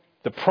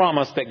the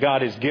promise that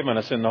God has given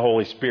us in the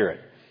Holy Spirit.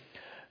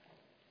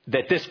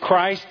 That this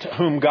Christ,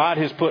 whom God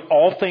has put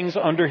all things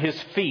under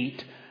His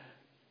feet,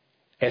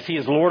 as He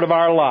is Lord of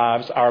our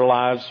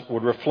lives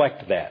would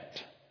reflect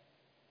that.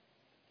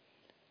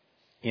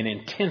 in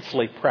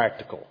intensely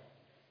practical,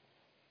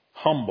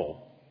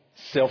 humble,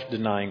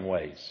 self-denying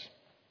ways.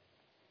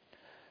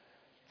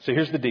 So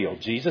here's the deal.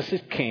 Jesus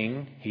is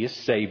King. He is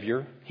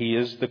Savior. He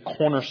is the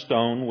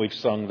cornerstone. We've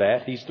sung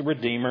that. He's the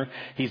Redeemer.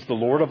 He's the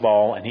Lord of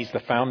all. And He's the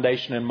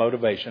foundation and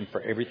motivation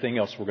for everything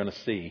else we're going to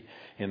see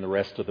in the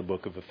rest of the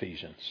book of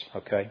Ephesians.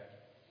 Okay?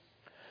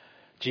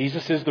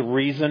 Jesus is the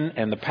reason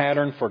and the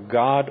pattern for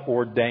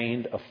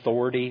God-ordained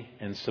authority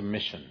and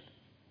submission.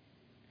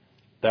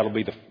 That'll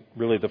be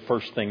really the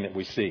first thing that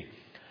we see.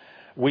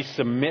 We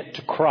submit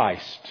to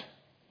Christ.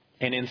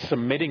 And in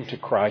submitting to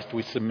Christ,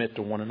 we submit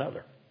to one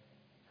another.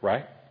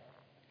 Right?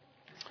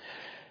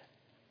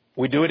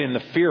 We do it in the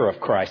fear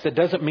of Christ. That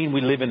doesn't mean we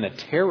live in the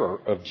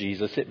terror of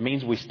Jesus. It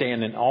means we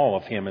stand in awe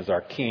of Him as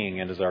our King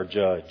and as our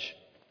Judge.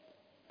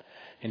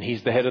 And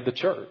He's the head of the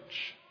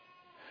church.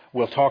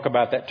 We'll talk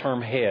about that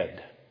term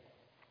head.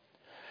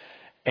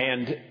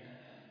 And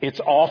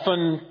it's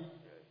often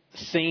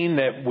seen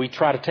that we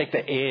try to take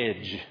the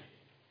edge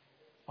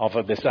off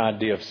of this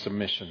idea of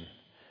submission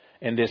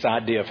and this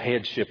idea of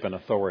headship and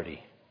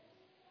authority.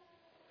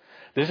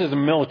 This is a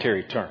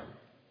military term.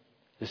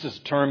 This is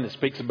a term that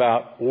speaks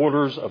about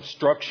orders of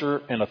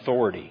structure and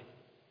authority.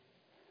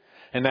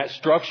 And that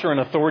structure and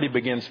authority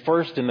begins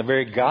first in the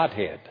very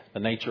Godhead,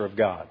 the nature of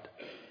God.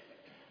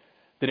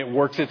 Then it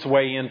works its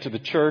way into the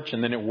church,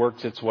 and then it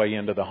works its way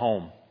into the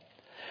home.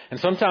 And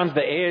sometimes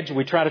the edge,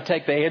 we try to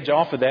take the edge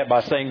off of that by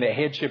saying that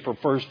headship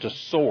refers to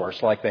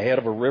source, like the head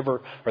of a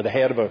river or the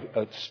head of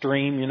a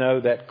stream, you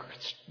know,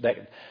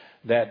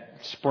 that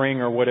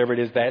spring or whatever it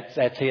is, that's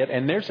it.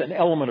 And there's an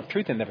element of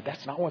truth in there, but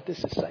that's not what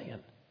this is saying.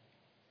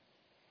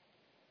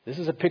 This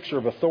is a picture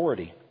of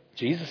authority.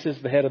 Jesus is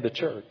the head of the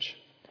church.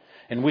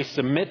 And we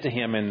submit to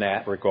Him in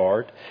that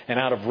regard. And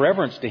out of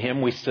reverence to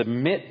Him, we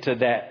submit to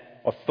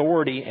that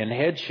authority and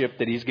headship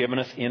that He's given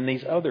us in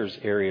these other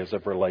areas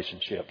of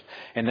relationships.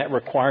 And that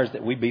requires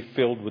that we be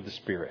filled with the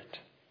Spirit.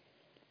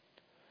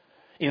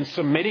 In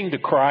submitting to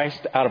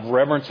Christ out of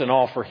reverence and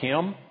awe for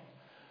Him,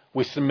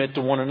 we submit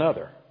to one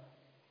another.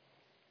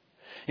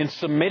 In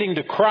submitting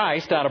to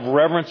Christ out of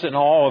reverence and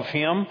awe of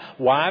Him,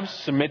 wives,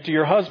 submit to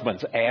your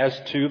husbands as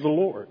to the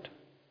Lord.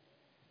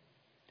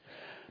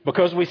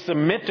 Because we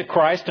submit to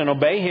Christ and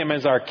obey Him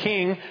as our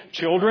King,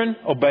 children,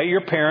 obey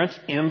your parents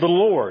in the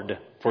Lord,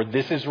 for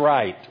this is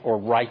right or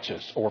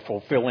righteous or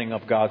fulfilling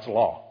of God's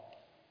law.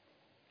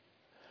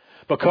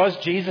 Because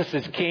Jesus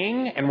is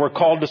King and we're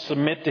called to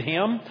submit to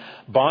Him,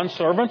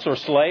 bondservants or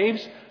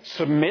slaves,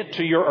 submit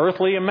to your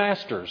earthly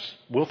masters.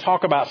 We'll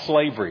talk about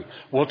slavery.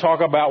 We'll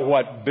talk about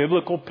what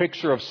biblical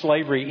picture of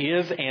slavery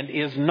is and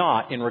is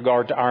not in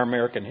regard to our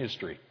American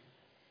history.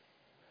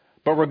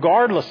 But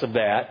regardless of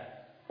that,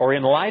 or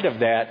in light of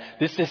that,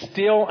 this is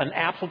still an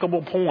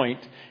applicable point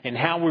in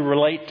how we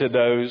relate to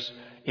those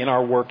in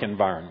our work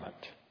environment.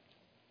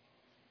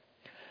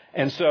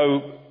 And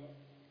so,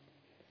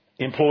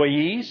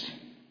 employees,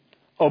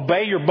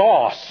 obey your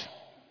boss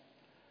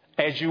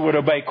as you would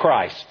obey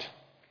Christ.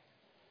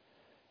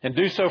 And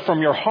do so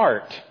from your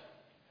heart,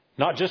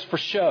 not just for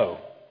show.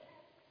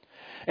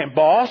 And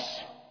boss,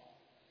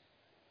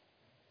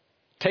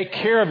 take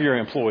care of your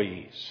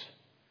employees.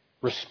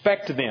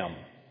 Respect them.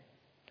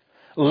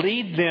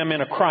 Lead them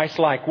in a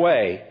Christ-like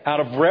way out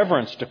of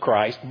reverence to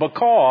Christ,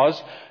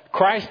 because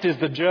Christ is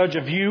the judge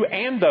of you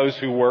and those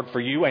who work for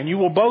you, and you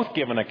will both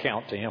give an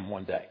account to Him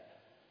one day.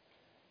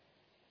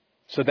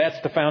 So that's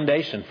the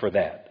foundation for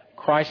that.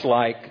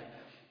 Christ-like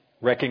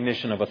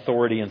recognition of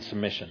authority and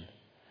submission.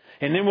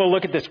 And then we'll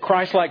look at this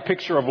Christ-like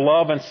picture of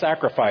love and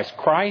sacrifice.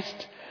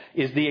 Christ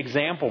is the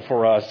example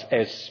for us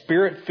as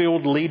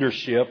Spirit-filled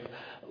leadership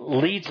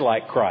leads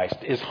like Christ,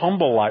 is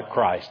humble like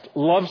Christ,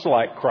 loves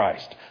like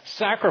Christ,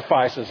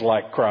 sacrifices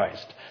like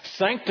Christ,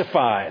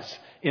 sanctifies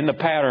in the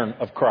pattern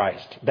of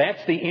Christ.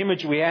 That's the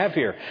image we have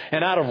here.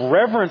 And out of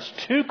reverence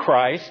to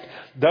Christ,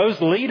 those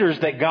leaders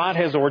that God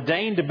has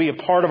ordained to be a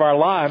part of our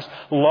lives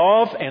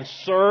love and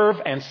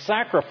serve and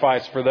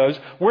sacrifice for those.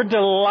 We're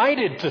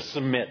delighted to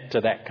submit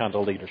to that kind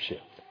of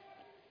leadership.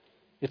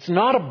 It's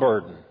not a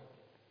burden.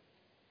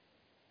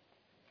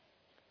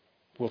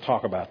 We'll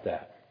talk about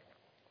that.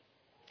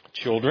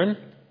 Children.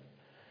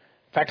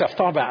 In fact, I've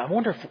thought about it.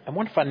 I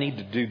wonder if I need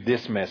to do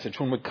this message.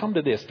 When we come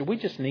to this, do we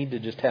just need to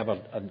just have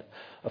a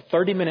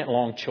 30-minute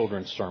long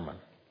children's sermon?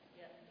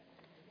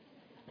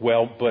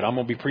 Well, but I'm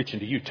going to be preaching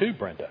to you too,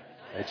 Brenda.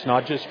 It's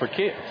not just for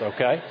kids,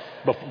 okay?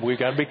 But we've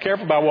got to be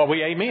careful about what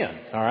we amen,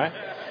 all right?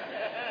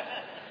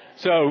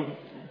 So,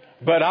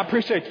 but I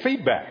appreciate the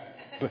feedback.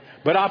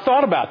 But I've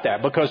thought about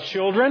that because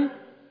children,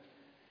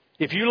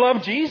 if you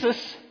love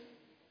Jesus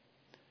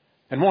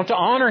and want to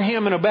honor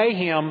Him and obey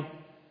Him,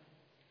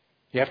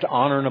 you have to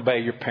honor and obey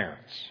your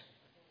parents.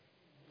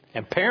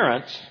 And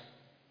parents,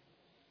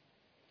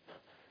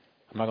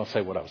 I'm not going to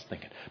say what I was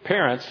thinking.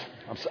 Parents,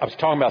 I was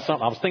talking about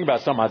something. I was thinking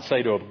about something I'd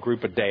say to a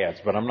group of dads,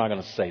 but I'm not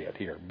going to say it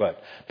here.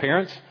 But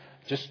parents,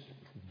 just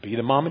be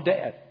the mom and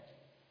dad.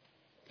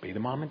 Be the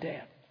mom and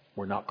dad.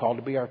 We're not called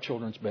to be our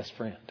children's best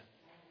friend.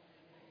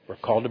 We're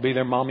called to be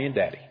their mommy and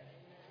daddy.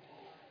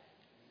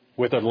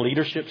 with a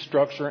leadership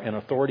structure and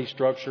authority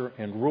structure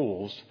and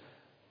rules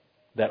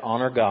that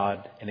honor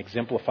God and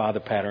exemplify the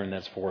pattern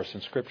that's for us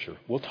in Scripture.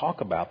 We'll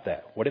talk about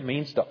that, what it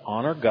means to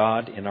honor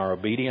God in our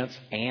obedience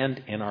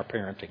and in our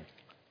parenting.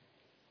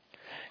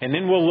 And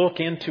then we'll look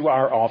into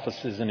our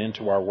offices and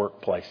into our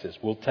workplaces.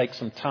 We'll take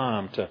some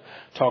time to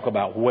talk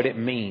about what it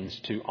means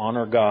to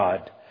honor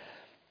God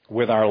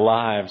with our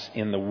lives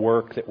in the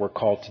work that we're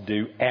called to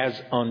do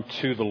as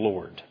unto the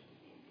Lord.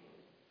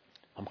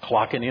 I'm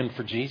clocking in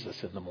for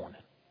Jesus in the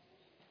morning.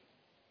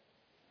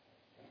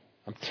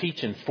 I'm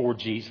teaching for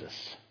Jesus.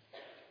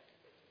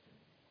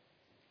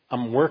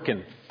 I'm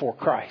working for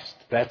Christ.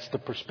 That's the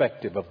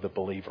perspective of the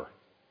believer.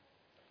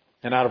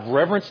 And out of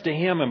reverence to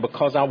Him and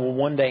because I will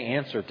one day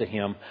answer to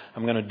Him,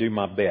 I'm going to do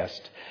my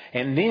best.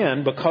 And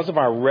then, because of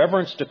our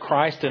reverence to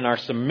Christ and our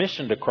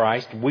submission to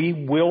Christ, we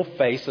will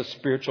face a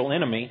spiritual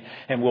enemy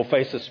and we'll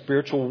face a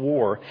spiritual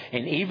war.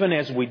 And even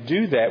as we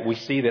do that, we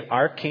see that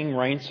our King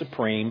reigns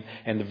supreme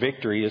and the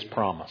victory is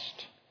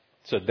promised.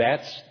 So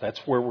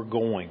that's where we're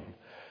going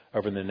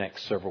over the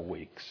next several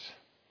weeks.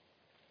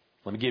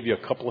 Let me give you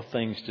a couple of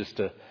things just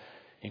to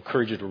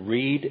encourage you to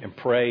read and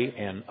pray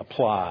and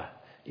apply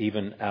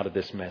even out of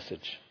this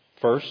message.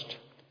 First,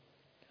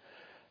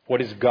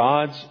 what is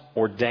God's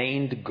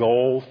ordained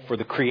goal for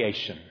the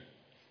creation?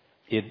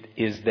 It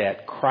is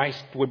that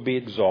Christ would be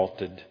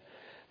exalted,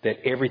 that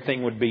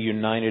everything would be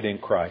united in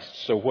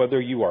Christ. So whether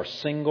you are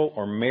single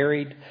or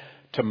married,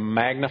 to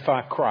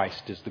magnify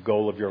Christ is the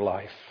goal of your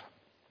life.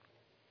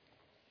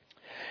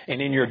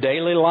 And in your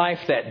daily life,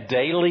 that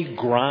daily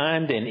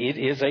grind, and it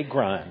is a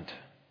grind,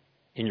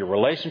 in your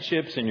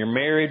relationships, in your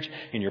marriage,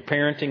 in your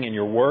parenting, in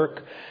your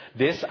work,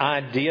 this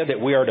idea that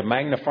we are to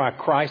magnify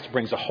Christ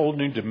brings a whole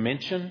new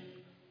dimension,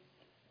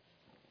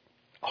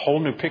 a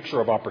whole new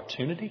picture of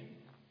opportunity,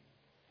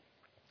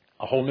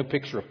 a whole new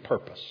picture of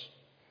purpose.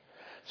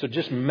 So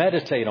just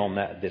meditate on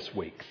that this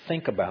week.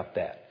 Think about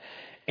that.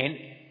 And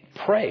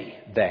pray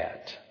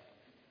that.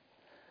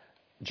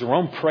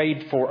 Jerome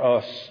prayed for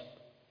us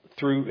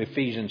through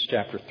Ephesians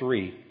chapter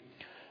 3.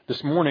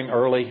 This morning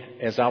early,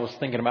 as I was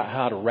thinking about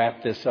how to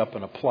wrap this up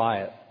and apply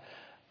it,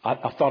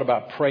 I thought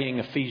about praying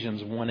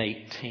Ephesians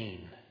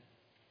 1:18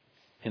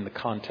 in the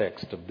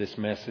context of this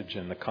message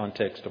and the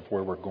context of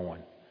where we're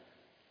going.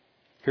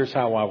 Here's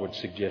how I would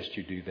suggest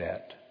you do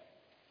that.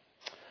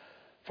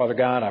 Father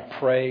God, I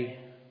pray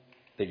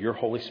that your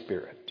Holy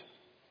Spirit,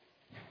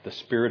 the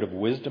Spirit of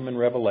wisdom and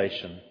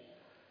revelation,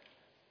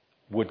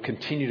 would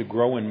continue to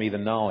grow in me the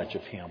knowledge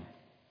of Him.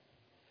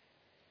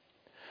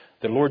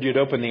 That, Lord, you'd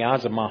open the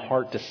eyes of my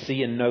heart to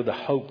see and know the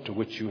hope to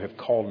which you have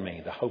called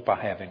me, the hope I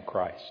have in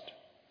Christ.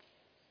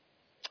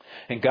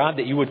 And God,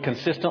 that you would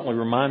consistently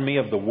remind me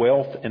of the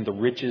wealth and the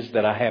riches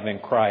that I have in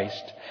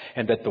Christ,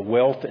 and that the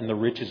wealth and the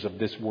riches of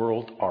this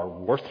world are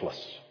worthless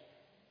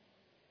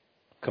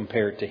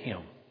compared to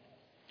Him.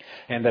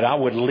 And that I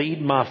would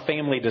lead my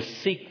family to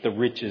seek the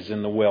riches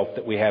and the wealth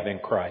that we have in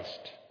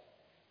Christ.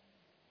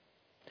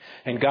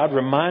 And God,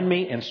 remind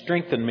me and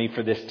strengthen me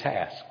for this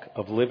task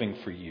of living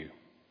for you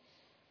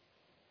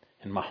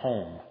in my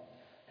home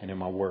and in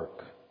my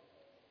work.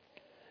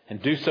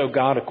 And do so,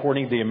 God,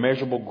 according to the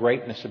immeasurable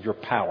greatness of your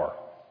power,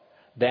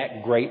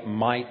 that great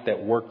might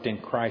that worked in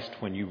Christ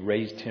when you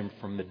raised Him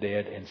from the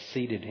dead and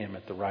seated Him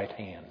at the right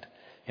hand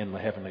in the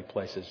heavenly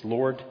places.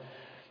 Lord,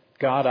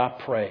 God, I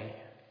pray,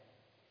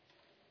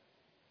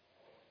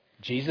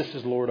 Jesus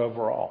is Lord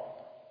over all.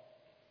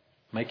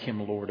 Make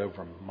Him Lord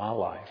over my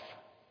life,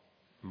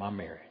 my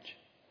marriage,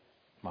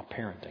 my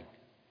parenting,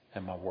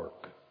 and my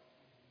work.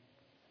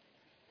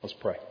 Let's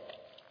pray.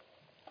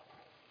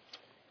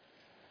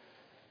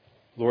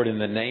 Lord, in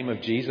the name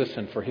of Jesus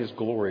and for His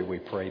glory, we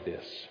pray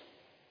this.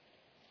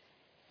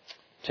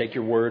 Take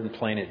your word and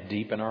plant it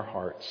deep in our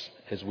hearts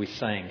as we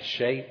sang,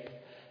 shape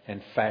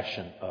and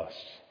fashion us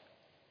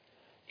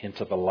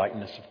into the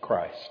likeness of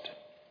Christ.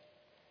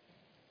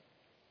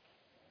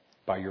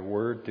 By your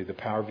word, through the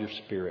power of your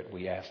Spirit,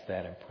 we ask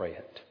that and pray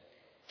it.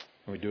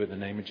 And we do it in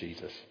the name of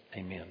Jesus.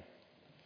 Amen.